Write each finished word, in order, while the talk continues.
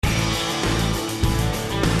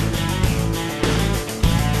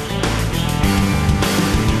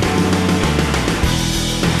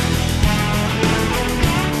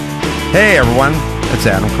Hey everyone, it's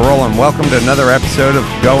Adam Carolla, and welcome to another episode of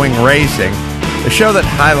Going Racing, the show that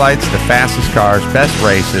highlights the fastest cars, best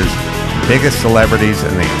races, and biggest celebrities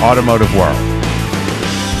in the automotive world.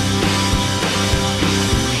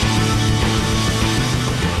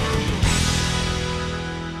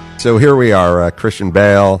 So here we are, Christian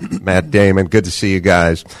Bale, Matt Damon, good to see you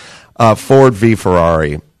guys. Ford v.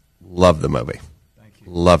 Ferrari, loved the movie.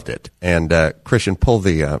 Loved it. And Christian, pull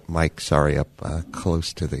the mic, up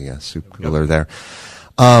close to the soup cooler there.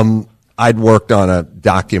 I'd worked on a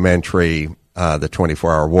documentary, The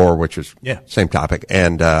 24-Hour War, which was same topic,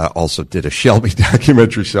 and also did a Shelby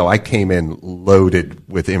documentary. So I came in loaded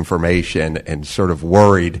with information and sort of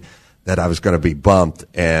worried that I was going to be bumped,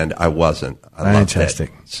 and I wasn't. I Fantastic.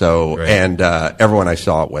 Loved it. So, great. And everyone I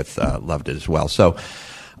saw it with loved it as well. So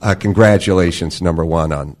congratulations, number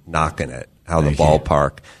one, on knocking it out of the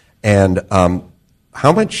ballpark. And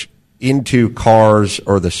how much into cars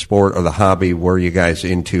or the sport or the hobby were you guys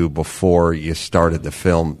into before you started the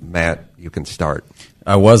film? Matt, you can start.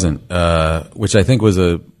 I wasn't, which I think was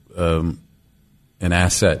an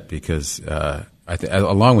asset because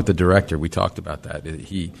along with the director, we talked about that.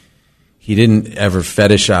 He didn't ever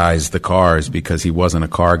fetishize the cars because he wasn't a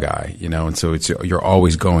car guy, you know, and so you're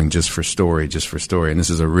always going just for story. And this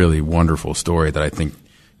is a really wonderful story that I think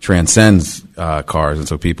transcends cars, and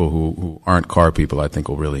so people who aren't car people, I think,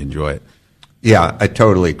 will really enjoy it. Yeah, I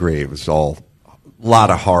totally agree. It was all a lot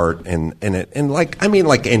of heart in it, and like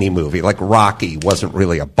any movie, like Rocky wasn't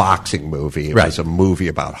really a boxing movie. It was a movie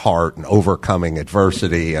about heart and overcoming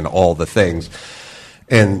adversity and all the things.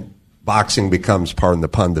 And boxing becomes, pardon the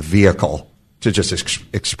pun, the vehicle to just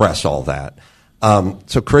express all that.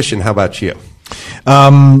 So, Christian, how about you?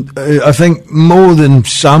 I think more than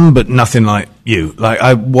some, but nothing like you. What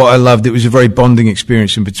I loved, it was a very bonding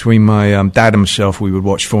experience in between my dad and myself. We would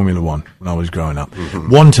watch Formula One when I was growing up. Mm-hmm.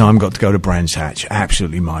 One time got to go to Brands Hatch,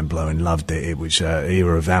 absolutely mind-blowing, loved it. It was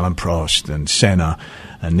era of Alan Prost and Senna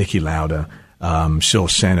and Niki Lauda. Saw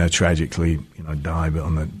Senna tragically, die, but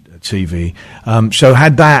on the TV. So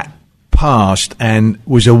had that passed and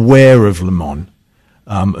was aware of Le Mans.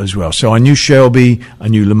 As well. So I knew Shelby, I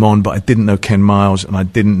knew Le Mans, but I didn't know Ken Miles, and I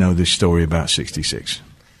didn't know this story about 66.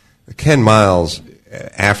 Ken Miles,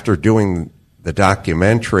 after doing the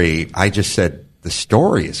documentary, I just said, the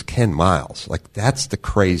story is Ken Miles. Like, that's the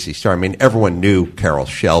crazy story. I mean, everyone knew Carroll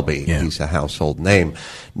Shelby. Yeah. He's a household name.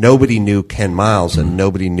 Nobody knew Ken Miles, and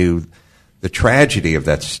nobody knew the tragedy of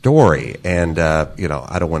that story. And, I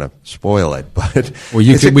don't want to spoil it, but... Well,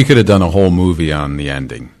 we could have done a whole movie on the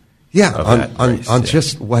ending. Yeah, on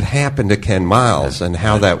just what happened to Ken Miles and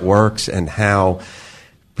how that works and how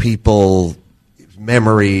people,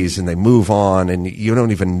 memories, and they move on, and you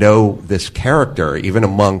don't even know this character. Even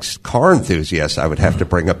amongst car enthusiasts, I would have to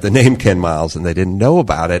bring up the name Ken Miles, and they didn't know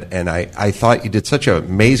about it. And I thought you did such an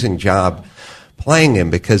amazing job playing him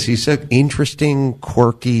because he's an interesting,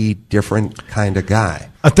 quirky, different kind of guy.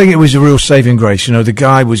 I think it was a real saving grace. The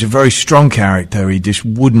guy was a very strong character. He just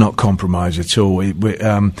would not compromise at all. He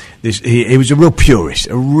was a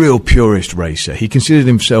real purist racer. He considered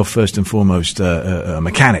himself first and foremost a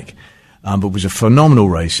mechanic, but was a phenomenal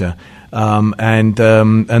racer. And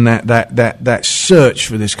that search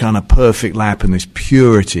for this kind of perfect lap and this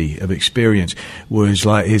purity of experience was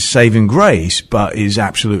like his saving grace, but his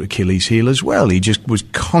absolute Achilles heel as well. He just was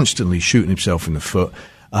constantly shooting himself in the foot,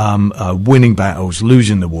 winning battles,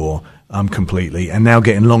 losing the war completely, and now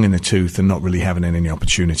getting long in the tooth and not really having any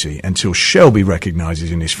opportunity until Shelby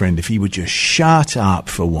recognizes in his friend, if he would just shut up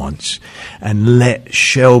for once and let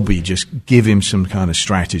Shelby just give him some kind of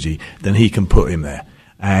strategy, then he can put him there.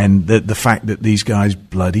 And the fact that these guys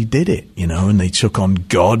bloody did it, and they took on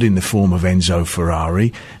God in the form of Enzo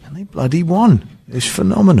Ferrari, and they bloody won. It's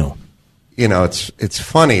phenomenal. It's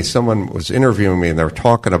funny. Someone was interviewing me, and they were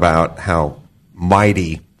talking about how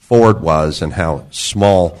mighty Ford was and how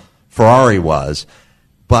small Ferrari was.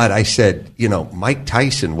 But I said, Mike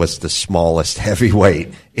Tyson was the smallest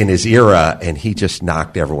heavyweight in his era, and he just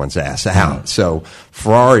knocked everyone's ass out. So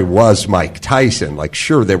Ferrari was Mike Tyson. Like,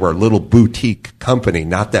 sure, they were a little boutique company,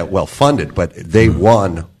 not that well funded, but they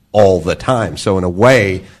won all the time. So in a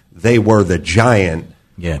way, they were the giant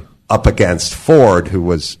up against Ford, who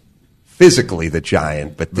was physically the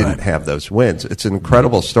giant, but didn't have those wins. It's an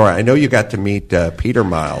incredible story. I know you got to meet Peter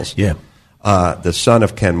Miles, the son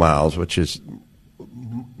of Ken Miles, which is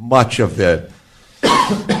much of the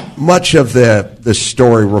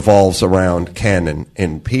story revolves around Ken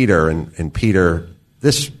and Peter, and Peter,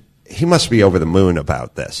 he must be over the moon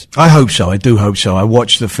about this. I hope so. I do hope so. I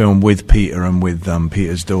watched the film with Peter and with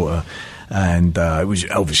Peter's daughter, and it was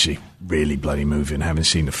obviously really bloody moving. Having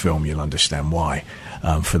seen the film, you'll understand why.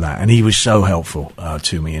 for that. And he was so helpful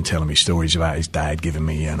to me in telling me stories about his dad, giving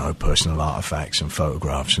me personal artifacts and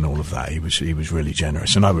photographs and all of that. He was really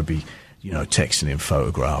generous, and I would be texting him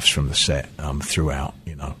photographs from the set throughout.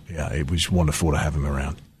 It was wonderful to have him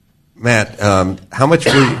around. Matt, how much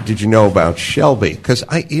did you know about Shelby? Because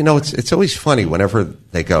it's always funny whenever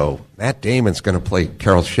they go, Matt Damon's going to play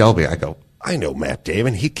Carroll Shelby. I go, I know Matt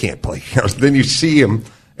Damon. He can't play Carroll. Then you see him,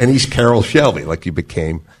 and he's Carroll Shelby, like you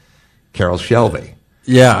became Carroll Shelby.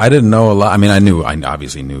 Yeah, I didn't know a lot. I mean, I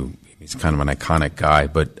obviously knew he's kind of an iconic guy,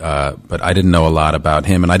 but I didn't know a lot about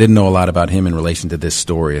him, and I didn't know a lot about him in relation to this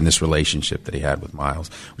story and this relationship that he had with Miles,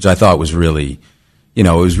 which I thought was really, it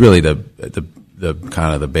was really the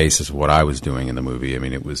kind of the basis of what I was doing in the movie. I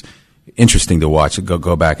mean, it was interesting to watch.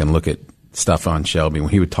 Go back and look at stuff on Shelby when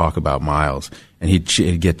he would talk about Miles, and he'd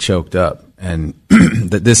get choked up. And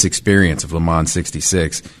this experience of Le Mans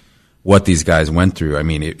 '66, what these guys went through, I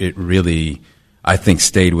mean, it really, I think,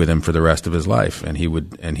 stayed with him for the rest of his life. And he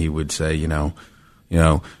would say,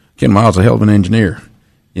 Ken Miles is a hell of an engineer.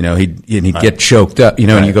 He'd get choked up,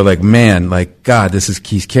 and you go like, man, like, God,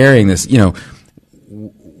 he's carrying this,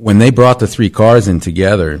 When they brought the three cars in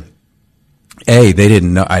together, A, they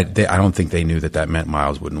didn't know. I don't think they knew that meant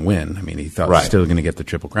Miles wouldn't win. I mean, he thought he was still going to get the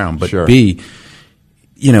Triple Crown. But sure. B,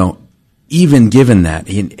 even given that,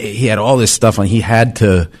 he had all this stuff on. He had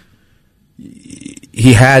to toe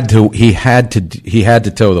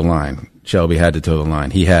the line. Shelby had to toe the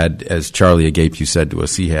line. He had, as Charlie Agape said to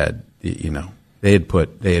us, they had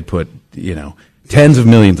put tens of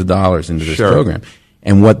millions of dollars into this program.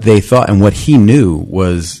 And what they thought and what he knew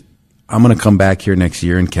was, I'm going to come back here next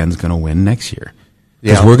year and Ken's going to win next year.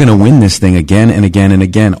 Because we're going to win this thing again and again and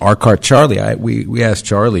again. Our car, Charlie, we asked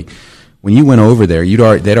Charlie, when you went over there,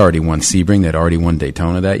 they'd already won Sebring, they'd already won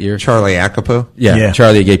Daytona that year. Charlie Akapu? Yeah.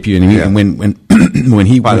 Charlie Agape. And when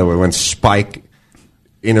he... By the way, when Spike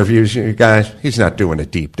interviews you guys, he's not doing a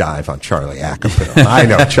deep dive on Charlie Akapu. I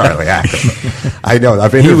know Charlie Akapu. I know.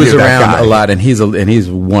 I've interviewed he was around that guy a lot, and he's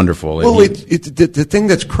wonderful. Well, the thing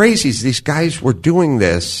that's crazy is these guys were doing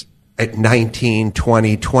this at 19,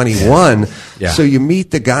 20, 21. So you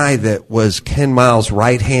meet the guy that was Ken Miles'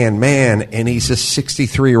 right-hand man, and he's a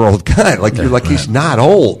 63-year-old guy. Like, you're like, he's not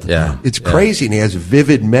old. Yeah. It's crazy, and he has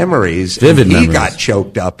vivid memories. He got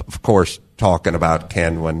choked up, of course, talking about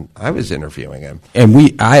Ken when I was interviewing him.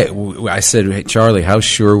 And I said, hey, Charlie, how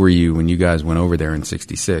sure were you when you guys went over there in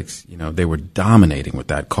 '66? They were dominating with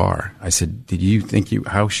that car. I said,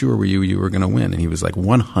 how sure were you were going to win? And he was like,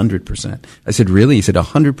 100%. I said, really? He said,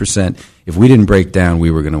 100%. If we didn't break down, we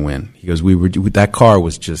were going to win. He goes, that car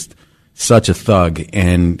was just such a thug,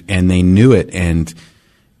 and they knew it. And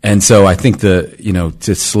so I think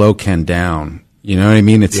to slow Ken down, you know what I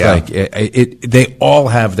mean? It's like they all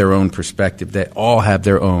have their own perspective. They all have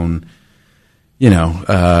their own,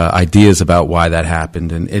 ideas about why that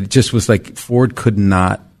happened. And it just was like Ford could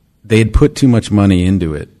not. They had put too much money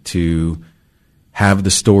into it to have the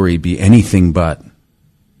story be anything but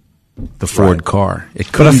the Ford car.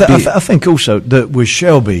 It couldn't be. I think also that with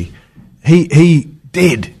Shelby, he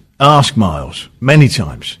did ask Miles many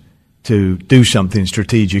times to do something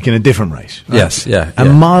strategic in a different race. Right? Yes,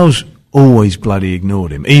 And Miles always bloody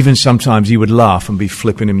ignored him. Even sometimes he would laugh and be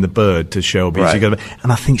flipping him the bird to Shelby. Right.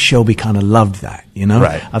 And I think Shelby kind of loved that,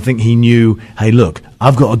 Right. I think he knew, hey, look,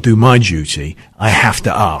 I've got to do my duty. I have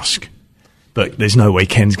to ask. But there's no way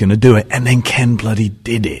Ken's going to do it. And then Ken bloody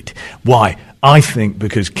did it. Why? I think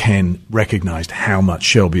because Ken recognized how much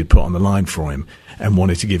Shelby had put on the line for him and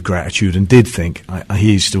wanted to give gratitude and did think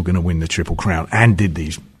he's still going to win the Triple Crown, and did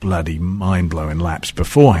these bloody mind-blowing laps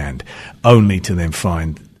beforehand, only to then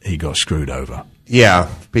find he got screwed over. Yeah,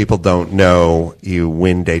 people don't know. You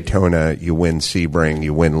win Daytona, you win Sebring,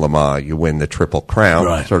 you win Le Mans, you win the Triple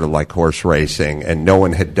Crown, sort of like horse racing, and no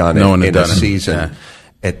one had done it in a season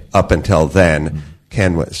up until then.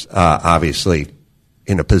 Ken was obviously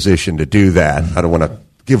in a position to do that. I don't want to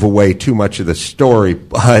give away too much of the story,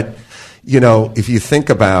 but if you think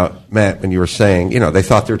about, Matt, when you were saying, they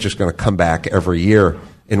thought they were just going to come back every year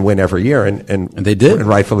and win every year, and they did, and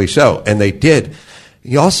rightfully so, and they did.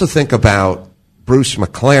 You also think about Bruce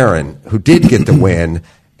McLaren, who did get the win,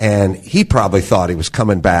 and he probably thought he was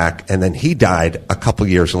coming back, and then he died a couple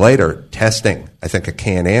years later testing, I think, a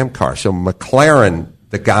Can-Am car. So McLaren,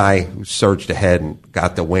 the guy who surged ahead and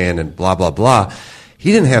got the win and blah, blah, blah,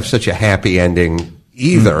 he didn't have such a happy ending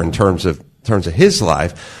either in terms of his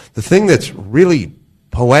life. The thing that's really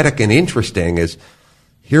poetic and interesting is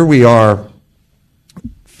here we are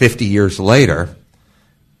 50 years later,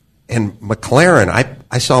 and McLaren,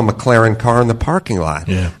 I saw a McLaren car in the parking lot.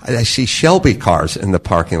 Yeah. I see Shelby cars in the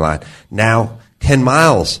parking lot. Now, Ken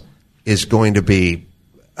Miles is going to be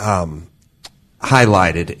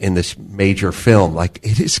highlighted in this major film. Like,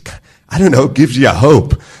 it is, I don't know, it gives you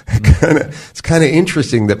hope. It's kind of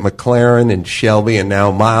interesting that McLaren and Shelby and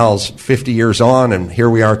now Miles, 50 years on, and here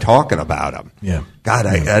we are talking about them. Yeah. God,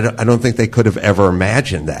 I don't think they could have ever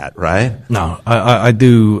imagined that, right? No, I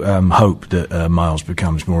do hope that Miles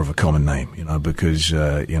becomes more of a common name, because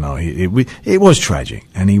it was tragic,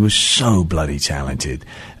 and he was so bloody talented,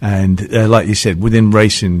 and like you said, within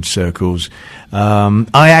racing circles,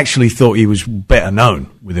 I actually thought he was better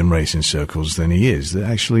known within racing circles than he is. That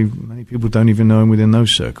actually many people don't even know him within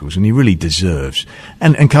those circles, and he really deserves,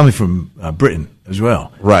 and coming from Britain as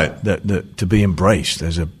well, right? That to be embraced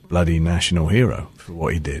as a bloody national hero for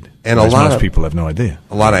what he did. And most people have no idea.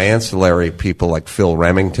 A lot of ancillary people like Phil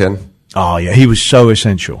Remington. Oh, yeah, he was so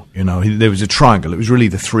essential. There was a triangle. It was really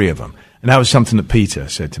the three of them. And that was something that Peter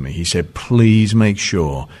said to me. He said, please make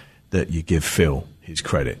sure that you give Phil his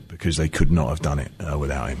credit, because they could not have done it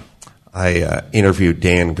without him. I interviewed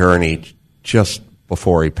Dan Gurney just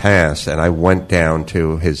before he passed, and I went down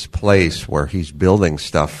to his place where he's building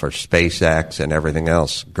stuff for SpaceX and everything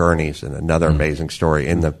else. Gurney's, and another amazing story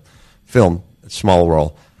in the film, small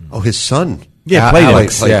role. Oh, his son. Yeah,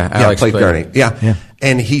 Alex played Gurney. Yeah.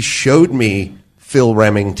 And he showed me Phil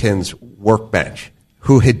Remington's workbench,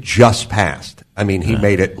 who had just passed. I mean, he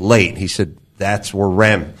made it late. He said, that's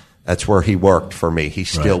where he worked for me.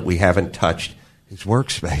 We haven't touched his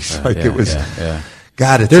workspace.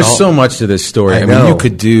 God, there's so much to this story. I mean, you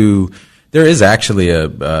could do. There is actually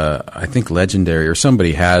I think Legendary or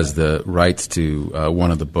somebody has the rights to one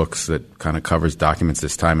of the books that kind of covers documents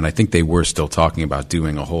this time, and I think they were still talking about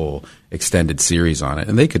doing a whole extended series on it,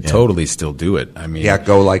 and they could totally still do it. I mean,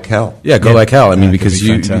 go like hell. Yeah, go like hell. I mean, because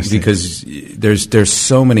there's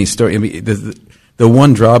so many stories. I mean, the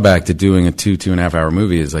one drawback to doing a 2.5 hour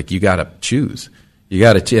movie is like you got to choose.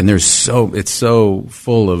 And it's so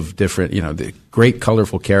full of different, the great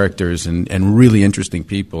colorful characters and really interesting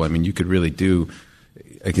people. I mean, you could really do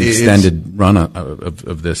an extended run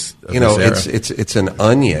of this. It's an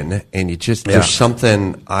onion, and there's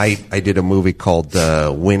something. I did a movie called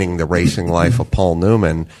 "Winning the Racing Life" of Paul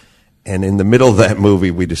Newman, and in the middle of that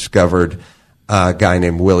movie, we discovered a guy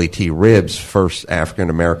named Willie T. Ribbs, first African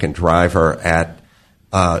American driver at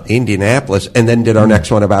Indianapolis, and then did our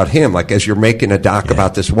next one about him. Like, as you're making a doc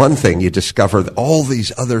about this one thing, you discover all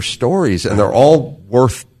these other stories, and they're all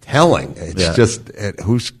worth telling. It's just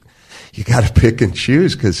you got to pick and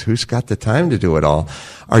choose, because who's got the time to do it all?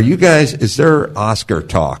 Is there Oscar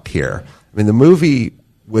talk here? I mean, the movie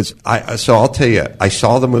was. So I'll tell you, I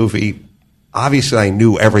saw the movie. Obviously, I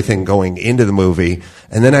knew everything going into the movie,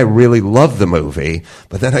 and then I really loved the movie.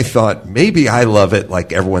 But then I thought, maybe I love it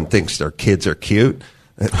like everyone thinks their kids are cute.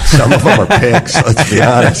 Some of them are pigs, let's be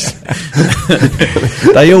honest.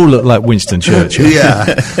 They all look like Winston Churchill.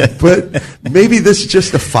 Yeah, but maybe this is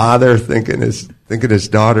just a father thinking his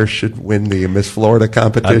daughter should win the Miss Florida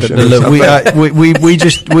competition. Look, we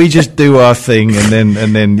just do our thing, and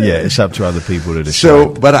then it's up to other people to decide. So,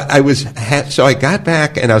 but I got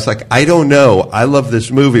back, and I was like, I don't know. I love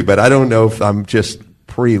this movie, but I don't know if I'm just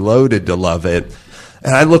preloaded to love it.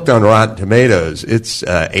 And I looked on Rotten Tomatoes. It's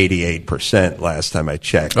 88% last time I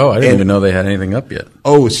checked. Oh, I didn't even know they had anything up yet.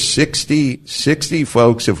 60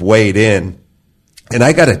 folks have weighed in. And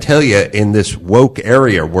I got to tell you, in this woke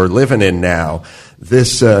area we're living in now,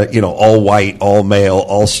 this all white, all male,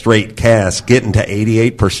 all straight cast getting to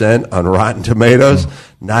 88% on Rotten Tomatoes,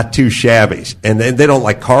 not too shabby. And they don't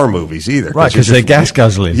like car movies either, right? Because they're gas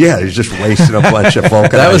guzzling. Yeah, they're just wasting a bunch of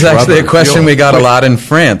vulcanized That was actually a question fuel. we got a lot in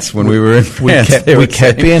France when we were in France. We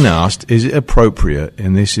kept being asked, is it appropriate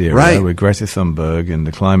in this era, right, with Greta Thunberg and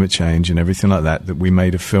the climate change and everything like that we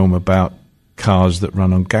made a film about cars that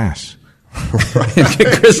run on gas?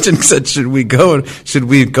 Christian said, "Should we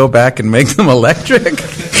go back and make them electric?"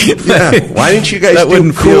 Yeah. Why didn't you guys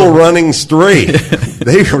do Cool Runnings 3?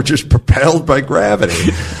 They were just propelled by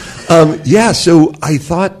gravity. So I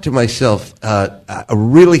thought to myself, a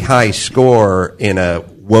really high score in a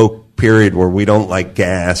woke period where we don't like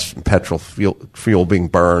gas and petrol fuel being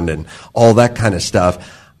burned and all that kind of stuff.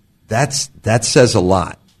 That says a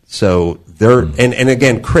lot. So and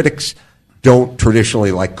again, critics don't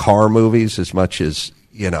traditionally like car movies as much as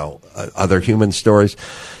other human stories.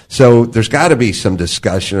 So there's got to be some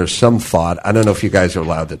discussion or some thought. I don't know if you guys are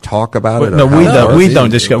allowed to talk about it. No, we don't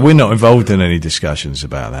discuss. We're not involved in any discussions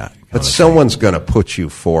about that. But someone's going to put you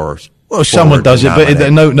forward. Well, someone does it,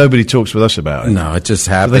 but nobody talks with us about it. No, it just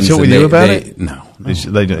happens. Do they talk with you about it? No.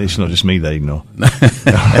 It's not just me they ignore. But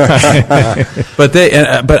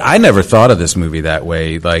I never thought of this movie that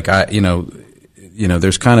way. Like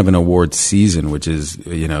there's kind of an award season, which is,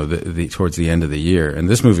 the towards the end of the year. And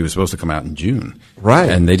this movie was supposed to come out in June. Right.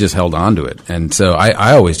 And they just held on to it. And so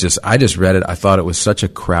I just read it. I thought it was such a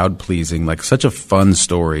crowd pleasing, like such a fun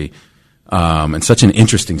story, and such an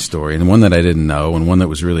interesting story, and one that I didn't know, and one that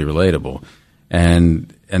was really relatable.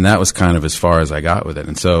 And that was kind of as far as I got with it.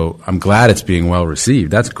 And so I'm glad it's being well received.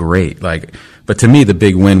 That's great. But to me, the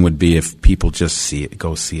big win would be if people just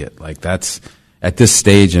go see it. Like, that's, at this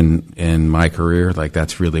stage in my career, like,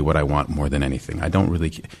 that's really what I want more than anything. I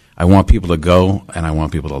want people to go, and I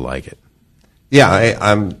want people to like it. Yeah,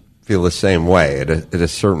 I feel the same way. At a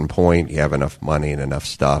certain point, you have enough money and enough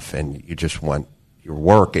stuff, and you just want your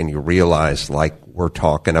work, and you realize, like we're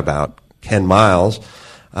talking about Ken Miles.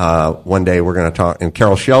 One day we're going to talk, and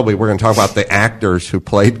Carol Shelby, we're going to talk about the actors who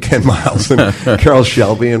played Ken Miles and Carol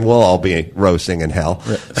Shelby, and we'll all be roasting in hell.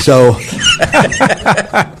 So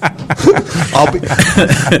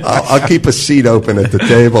I'll keep a seat open at the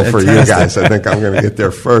table for you guys. I think I'm going to get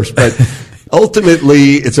there first. But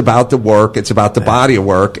ultimately, it's about the work, it's about the body of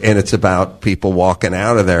work, and it's about people walking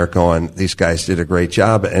out of there going, these guys did a great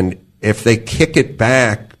job. And if they kick it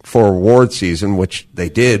back for award season, which they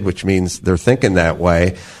did, which means they're thinking that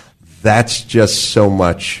way, that's just so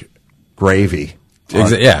much gravy.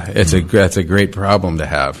 Yeah, that's a great problem to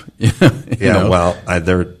have. Well,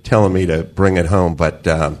 they're telling me to bring it home, but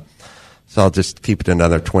so I'll just keep it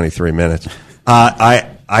another 23 minutes.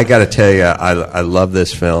 I got to tell you, I love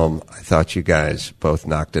this film. I thought you guys both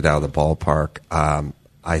knocked it out of the ballpark.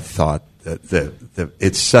 I thought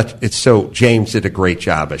it's so James did a great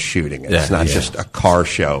job of shooting it. It's not just a car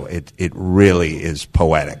show. It really is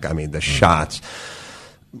poetic. I mean, the shots,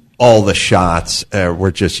 all the shots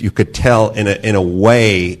were just, you could tell in a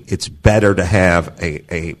way it's better to have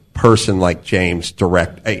a person like James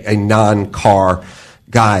direct a non-car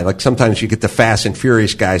guy. Like, sometimes you get the Fast and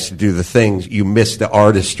Furious guys to do the things, you miss the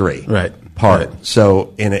artistry part. Right.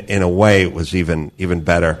 So in a way it was even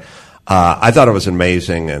better. I thought it was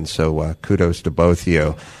amazing, and so kudos to both of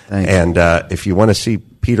you. Thanks. And if you want to see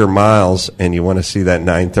Peter Miles and you want to see that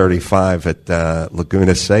 9:35 at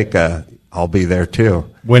Laguna Seca, I'll be there too.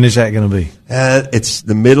 When is that going to be? It's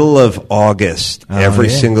the middle of August. Every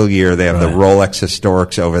single year they have the Rolex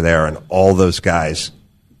Historics over there, and all those guys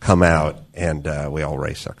come out, and we all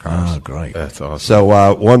race our cars. Oh, great. That's awesome.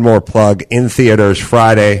 So one more plug. In theaters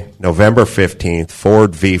Friday, November 15th,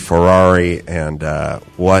 Ford v. Ferrari, and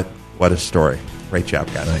what a story. Great job,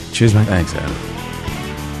 guys. Right. Cheers, mate. Thanks, Adam.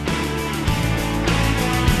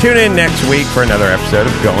 Tune in next week for another episode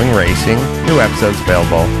of Going Racing. New episodes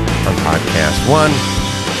available on Podcast One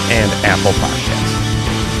and Apple Podcasts.